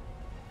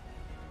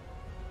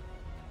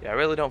 Yeah, I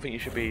really don't think you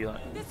should be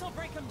like... This'll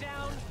break him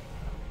down.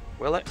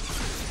 Will it?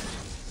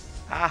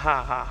 Ha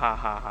ha ha ha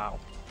ha ha.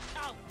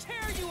 I'll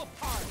tear you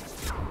apart.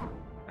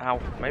 Ow.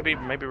 Maybe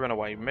run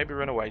away. Maybe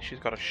run away. She's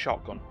got a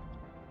shotgun.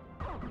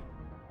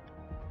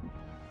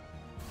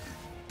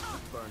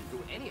 Burn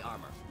through any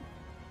armor.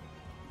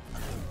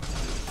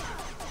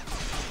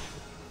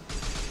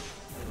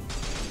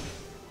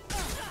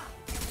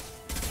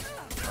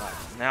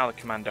 Right, now the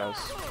commandos.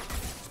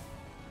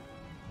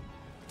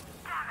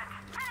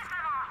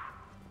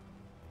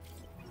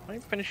 I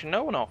ain't finishing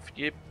no one off.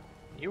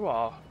 You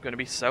are going to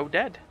be so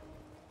dead.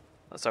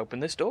 Let's open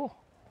this door.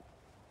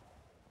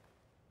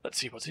 Let's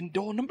see what's in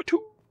door number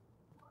 2.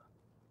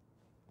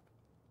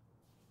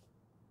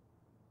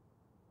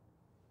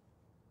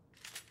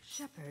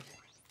 Shepard,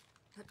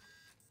 but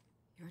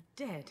you're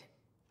dead.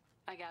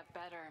 I got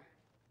better.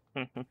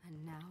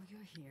 And now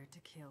you're here to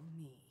kill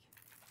me.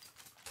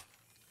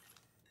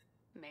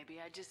 Maybe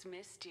I just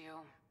missed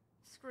you.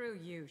 Screw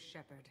you,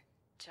 Shepard.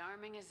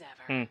 Charming as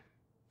ever.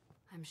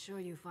 I'm sure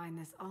you find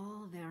this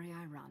all very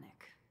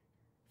ironic.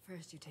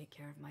 First you take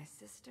care of my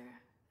sister,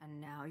 and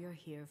now you're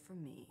here for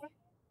me.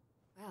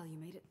 Well, you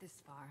made it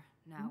this far.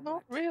 Now Not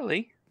what?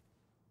 really.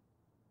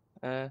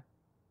 I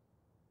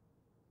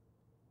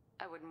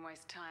wouldn't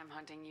waste time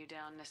hunting you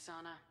down,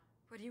 Nisana.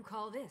 What do you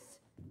call this?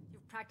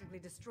 You've practically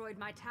destroyed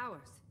my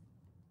towers.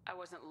 I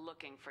wasn't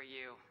looking for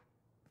you.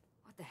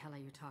 What the hell are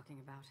you talking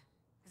about?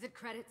 Is it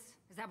credits?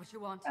 Is that what you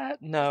want?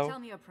 No. Just tell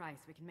me a price.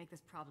 We can make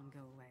this problem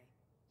go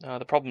away.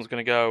 The problem's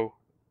going to go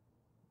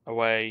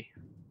away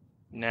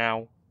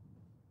now.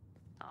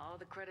 All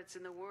the credits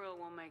in the world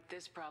won't make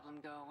this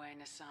problem go away,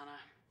 Nisana.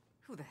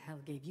 Who the hell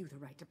gave you the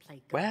right to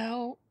play God?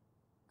 Well,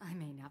 I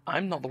may not.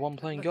 I'm not the one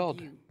playing Look God.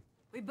 at you.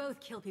 We both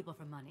kill people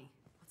for money.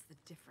 What's the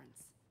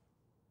difference?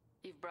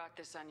 You've brought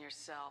this on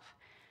yourself.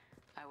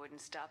 I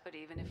wouldn't stop it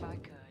even if I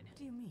could. What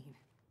do you mean?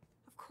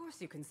 Of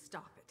course you can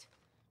stop it.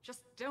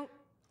 Just don't...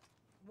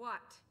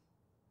 What?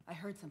 I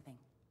heard something.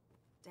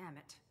 Damn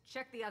it.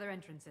 Check the other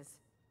entrances.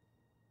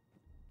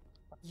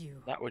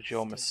 You... That was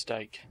your stay.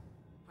 mistake.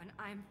 When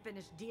I'm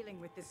finished dealing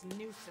with this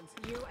nuisance,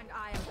 you and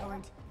I am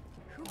going to...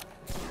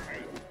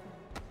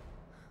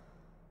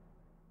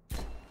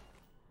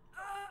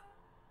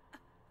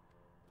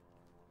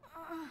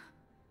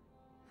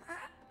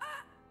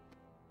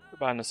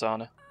 Goodbye,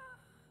 Nisana.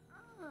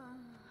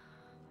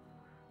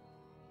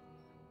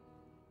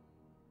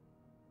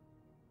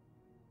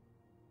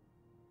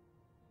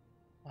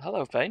 Well,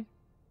 hello, Thane.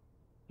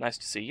 Nice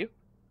to see you.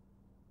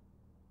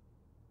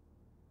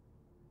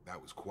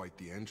 That was quite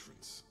the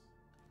entrance.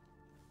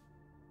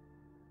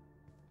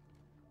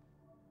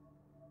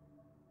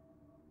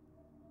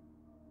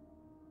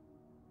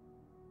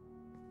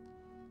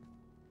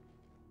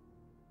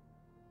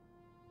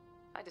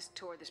 I just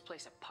tore this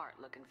place apart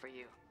looking for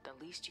you. The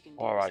least you can do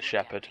All is right, look at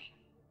Shepard. me.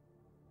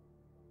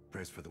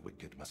 Prayers for the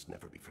wicked must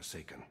never be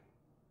forsaken.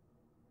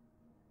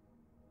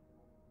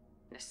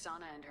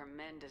 Nisana and her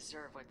men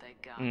deserve what they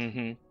got.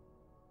 Mm-hmm.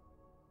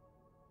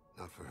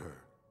 Not for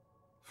her.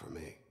 For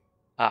me.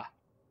 Ah.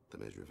 The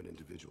measure of an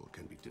individual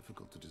can be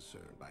difficult to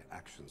discern by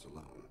actions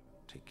alone.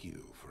 Take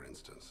you, for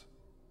instance.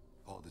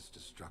 All this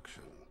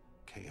destruction,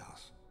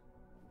 chaos.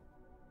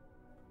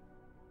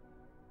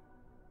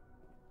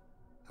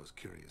 I was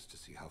curious to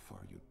see how far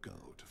you'd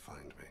go to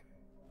find me.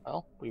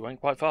 Well, we went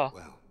quite far.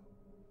 Well,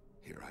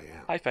 here I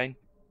am. Hi, Thane.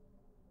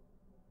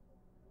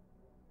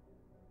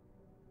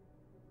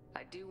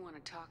 I do want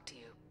to talk to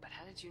you, but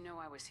how did you know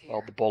I was here?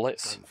 Well, the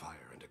bullets.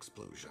 Gunfire and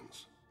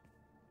explosions.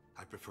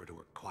 I prefer to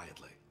work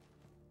quietly.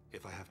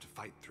 If I have to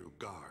fight through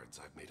guards,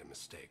 I've made a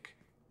mistake.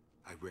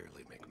 I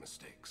rarely make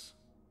mistakes.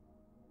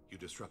 You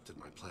disrupted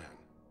my plan,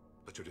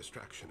 but your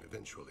distraction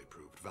eventually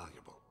proved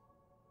valuable.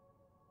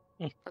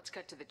 Let's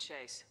cut to the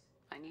chase.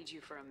 I need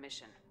you for a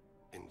mission.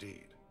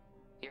 Indeed.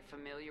 You're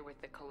familiar with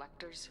the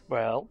Collectors?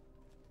 Well.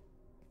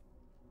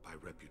 By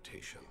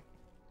reputation.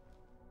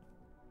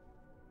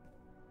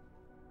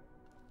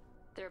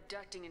 They're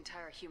abducting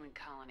entire human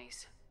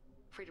colonies.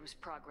 Freedom's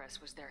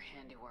Progress was their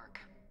handiwork.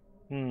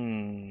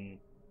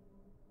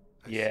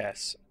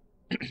 Yes.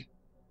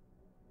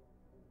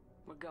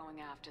 We're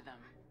going after them.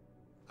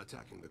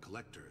 Attacking the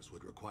Collectors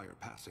would require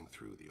passing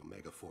through the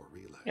Omega-4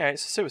 relay. Yeah,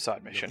 it's a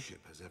suicide mission. No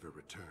ship has ever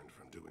returned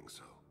from doing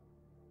so.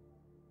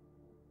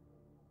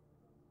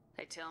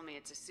 They tell me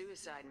it's a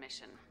suicide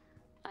mission.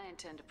 I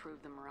intend to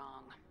prove them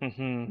wrong.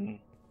 Mm-hmm.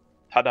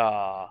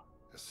 Ta-da!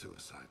 A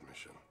suicide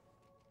mission.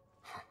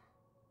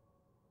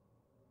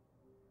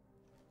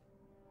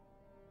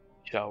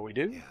 Shall we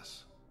do?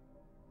 Yes.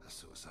 A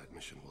suicide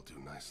mission will do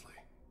nicely.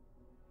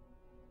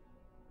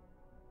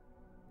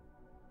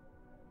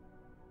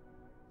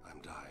 I'm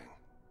dying.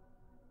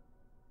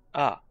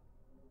 Ah.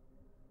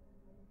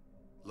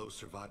 Low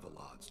survival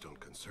odds don't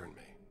concern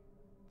me.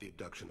 The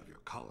abduction of your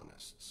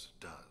colonists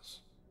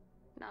does.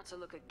 Not to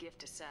look a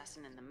gift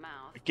assassin in the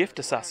mouth. A gift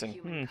but assassin? why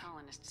are human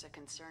colonists a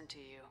concern to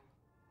you?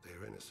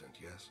 They're innocent,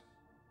 yes?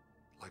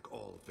 Like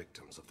all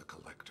victims of the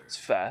Collectors. It's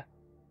fair.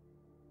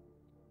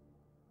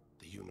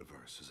 The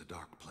universe is a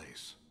dark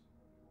place.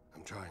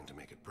 I'm trying to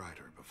make it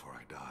brighter before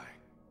I die.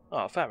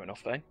 Oh, fair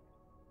enough, then.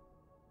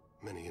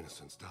 Many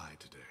innocents died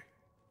today.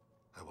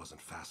 I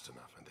wasn't fast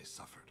enough and they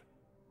suffered.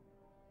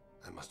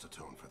 I must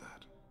atone for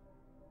that.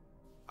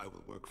 I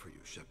will work for you,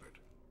 Shepard.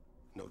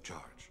 No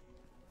charge.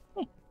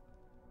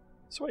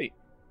 Sweet.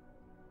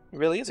 It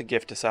really is a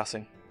gift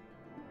assassin.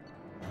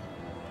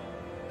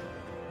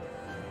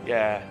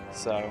 Yeah,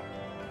 so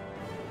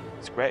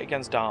it's great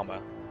against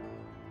armor,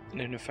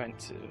 and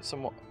ineffective,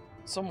 somewhat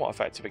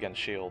effective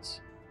against shields.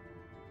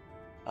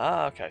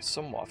 Ah, okay,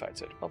 somewhat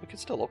effective. Well, we could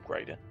still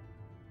upgrade it.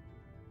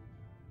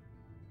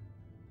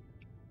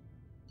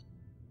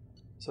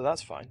 So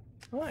that's fine.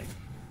 Right.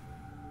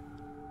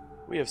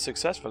 We have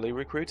successfully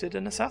recruited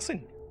an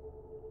assassin.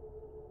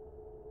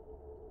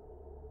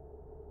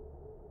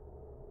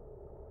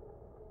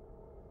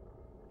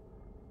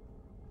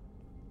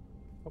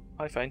 Oh,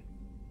 hi, Thane.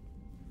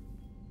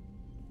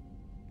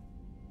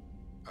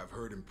 I've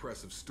heard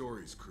impressive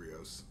stories,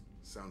 Krios.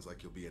 Sounds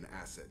like you'll be an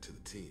asset to the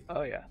team.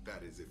 Oh, yeah.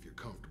 That is, if you're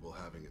comfortable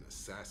having an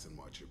assassin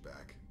watch your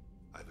back.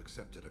 I've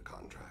accepted a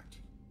contract.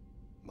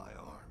 My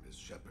arm is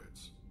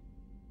Shepard's.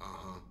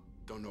 Uh-huh.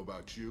 Don't know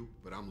about you,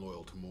 but I'm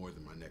loyal to more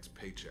than my next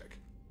paycheck.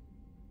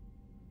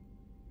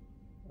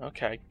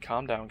 Okay,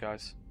 calm down,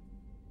 guys.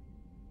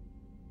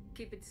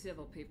 Keep it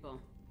civil,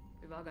 people.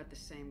 We've all got the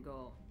same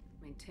goal.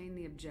 Maintain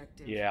the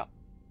objective. Yeah.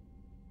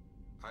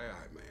 Aye,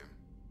 aye, ma'am.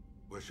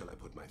 Where shall I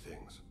put my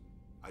things?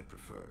 I'd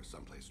prefer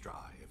someplace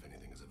dry if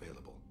anything is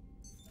available.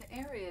 The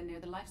area near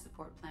the life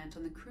support plant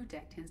on the crew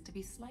deck tends to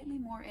be slightly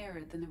more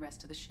arid than the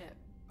rest of the ship.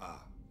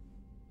 Ah,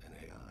 an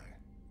AI.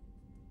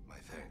 My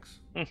thanks.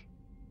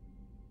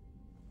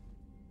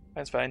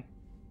 That's fine.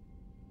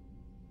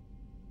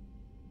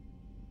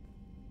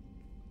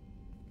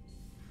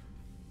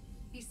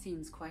 He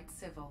seems quite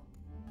civil.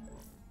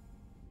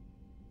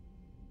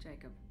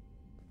 Jacob.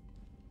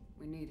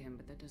 We need him,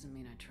 but that doesn't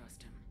mean I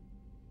trust him.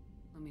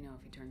 Let me know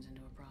if he turns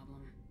into a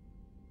problem.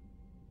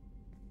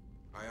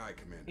 Aye, aye,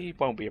 Commander. He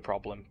won't be a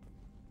problem.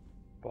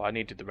 But I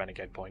needed the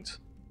renegade points.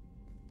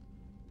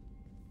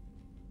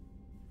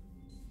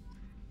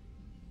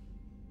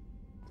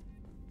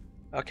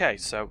 Okay,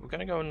 so we're going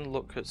to go and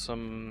look at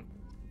some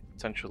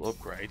potential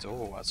upgrades.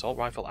 Oh, assault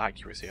rifle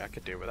accuracy, I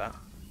could do with that.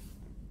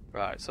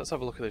 Right, so let's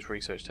have a look at this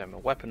research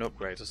terminal. Weapon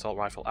upgrades, assault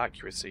rifle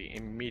accuracy,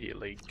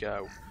 immediately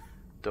go.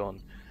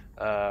 Done.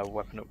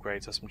 Weapon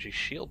upgrades, SMG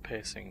shield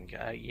piercing,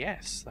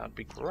 yes, that'd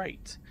be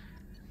great.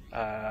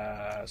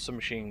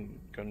 Submachine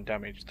gun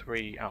damage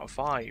 3 out of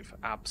 5,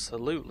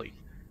 absolutely.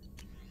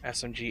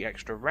 SMG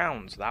extra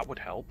rounds, that would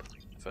help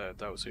for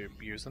those who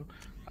use them,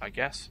 I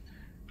guess.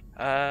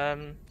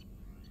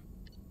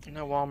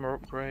 No armor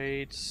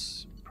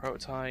upgrades,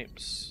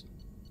 prototypes.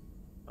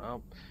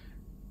 Well,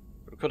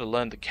 we could have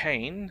learned the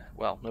cane.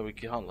 Well, no, we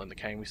can't learn the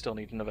cane. We still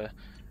need another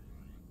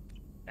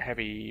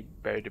heavy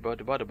body.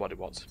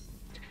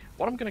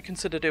 What I'm going to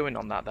consider doing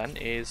on that then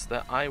is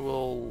that I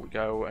will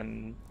go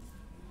and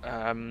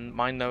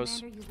mine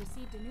those. Commander, you've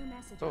received a new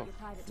message at Oh, your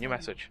private new terminal.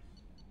 message.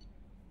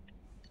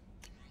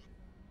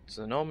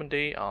 To the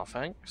Normandy. Oh,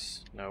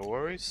 thanks. No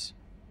worries.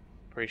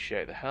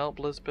 Appreciate the help,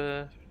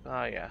 Lisbeth.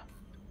 Ah, yeah.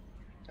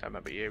 I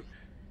remember you.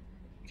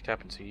 What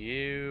happened to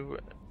you?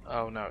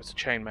 Oh no, it's a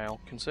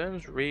chainmail.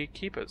 Concerns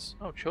re-keepers.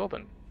 Oh,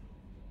 Chorban.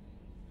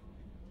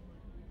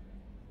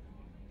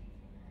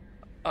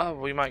 Oh,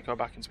 we might go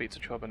back and speak to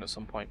Chorban at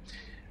some point.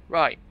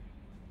 Right.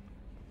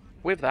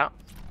 With that,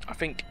 I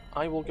think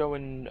I will go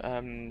and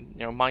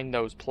you know, mine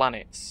those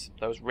planets,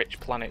 those rich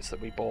planets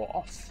that we bought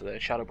off the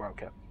Shadow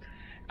Broker.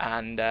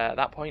 And at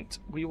that point,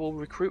 we will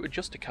recruit a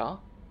Justicar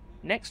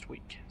next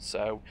week.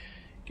 So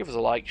give us a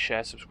like,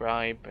 share,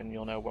 subscribe, and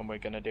you'll know when we're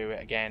going to do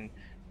it again.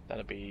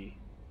 That'll be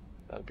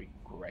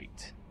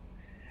great.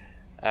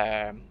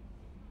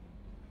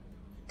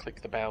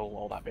 Click the bell,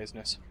 all that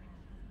business.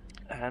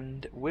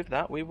 And with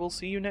that, we will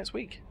see you next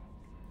week.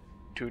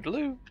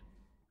 Toodaloo!